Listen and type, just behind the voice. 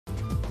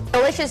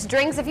Delicious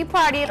drinks if you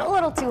partied a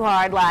little too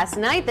hard last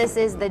night. This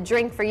is the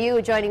drink for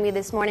you. Joining me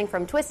this morning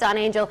from Twist on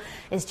Angell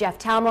is Jeff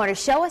Tahlmore to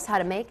show us how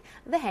to make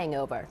the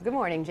Hangover. Good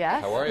morning,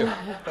 Jeff. How are you?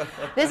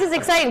 This is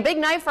exciting. Big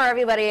night for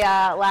everybody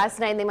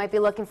last night. They might be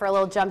looking for a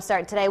little jump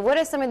start today. What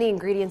are some of the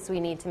ingredients we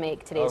need to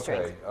make today's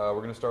drink? Okay, we're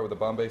going to start with the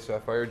Bombay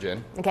Sapphire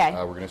Gin. Okay.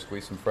 We're going to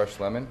squeeze some fresh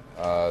lemon,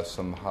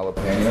 some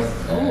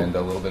jalapeno, and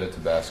a little bit of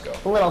Tabasco.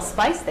 A little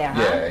spice there,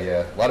 huh?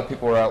 Yeah. A lot of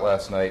people were out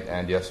last night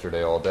and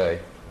yesterday all day.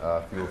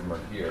 A few of them are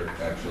here,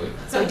 actually.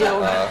 So we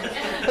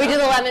do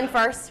the lemon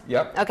first?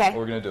 Yep. Okay. What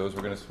we're going to do is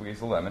we're going to squeeze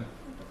the lemon.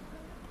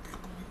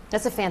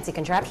 That's a fancy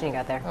contraption you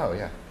got there. Oh,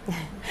 yeah.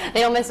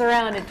 They don't mess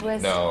around at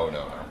Twist. No.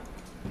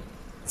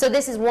 So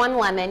this is one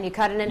lemon. You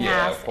cut it in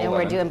half, and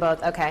we're doing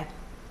both. Okay.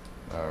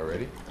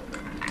 Alrighty.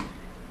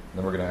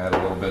 Then we're going to add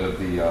a little bit of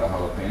the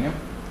jalapeno.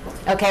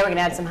 Okay, we're going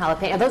to add some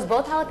jalapeno. Are those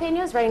both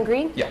jalapenos, red and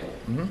green? Yeah.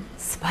 Mm-hmm.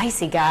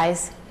 Spicy,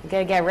 guys. You got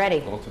to get ready.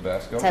 A little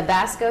Tabasco.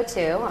 Tabasco,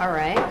 too. All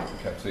right.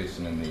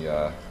 Capsaicin in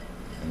the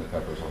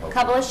peppers will help. A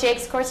couple of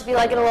shakes. Of course, if you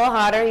like it a little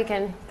hotter, you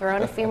can throw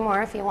in a few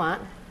more if you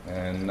want.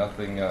 And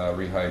nothing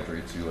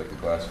rehydrates you like a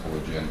glass full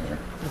of gin here.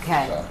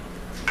 Okay. So.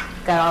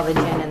 Got all the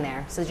gin in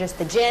there. So just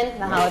the gin,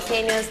 the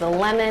jalapenos, the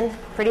lemon.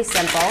 Pretty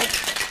simple.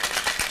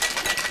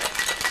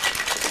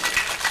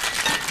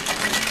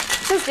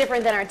 This is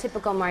different than our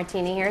typical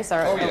martini here,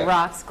 so the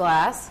rocks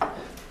glass.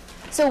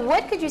 So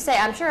what could you say?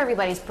 I'm sure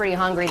everybody's pretty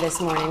hungry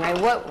this morning, right?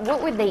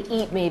 What would they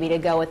eat maybe to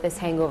go with this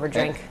hangover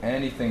drink?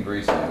 Anything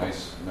greasy.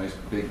 Nice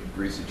big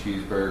greasy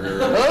cheeseburger.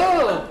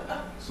 Ooh!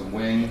 Some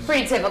wings.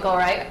 Pretty typical,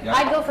 right? Yep.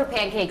 I'd go for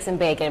pancakes and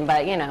bacon,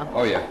 but you know.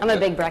 Oh, yeah. I'm a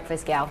big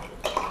breakfast gal.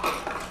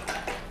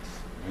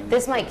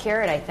 This might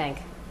cure it, I think.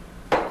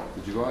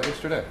 Did you go out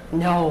yesterday?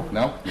 No.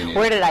 No?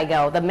 Where did I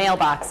go? The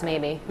mailbox,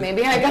 maybe.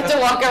 Maybe I got to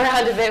walk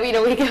around a bit. You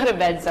know, we go to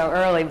bed so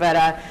early.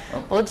 But,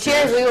 well,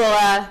 cheers. We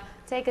will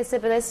take a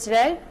sip of this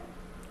today.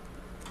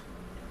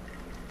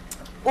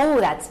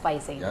 Oh, that's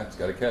spicy. Yeah, it's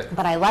got a kick.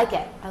 But I like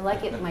it. I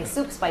like it. My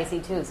soup's spicy,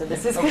 too, so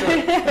this is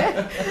good.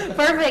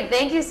 Perfect.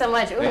 Thank you so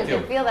much. Ooh, I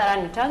can feel that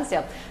on your tongue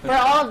still. For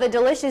all of the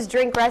delicious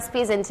drink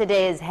recipes in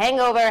today's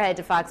Hangover, head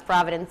to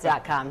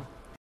foxprovidence.com.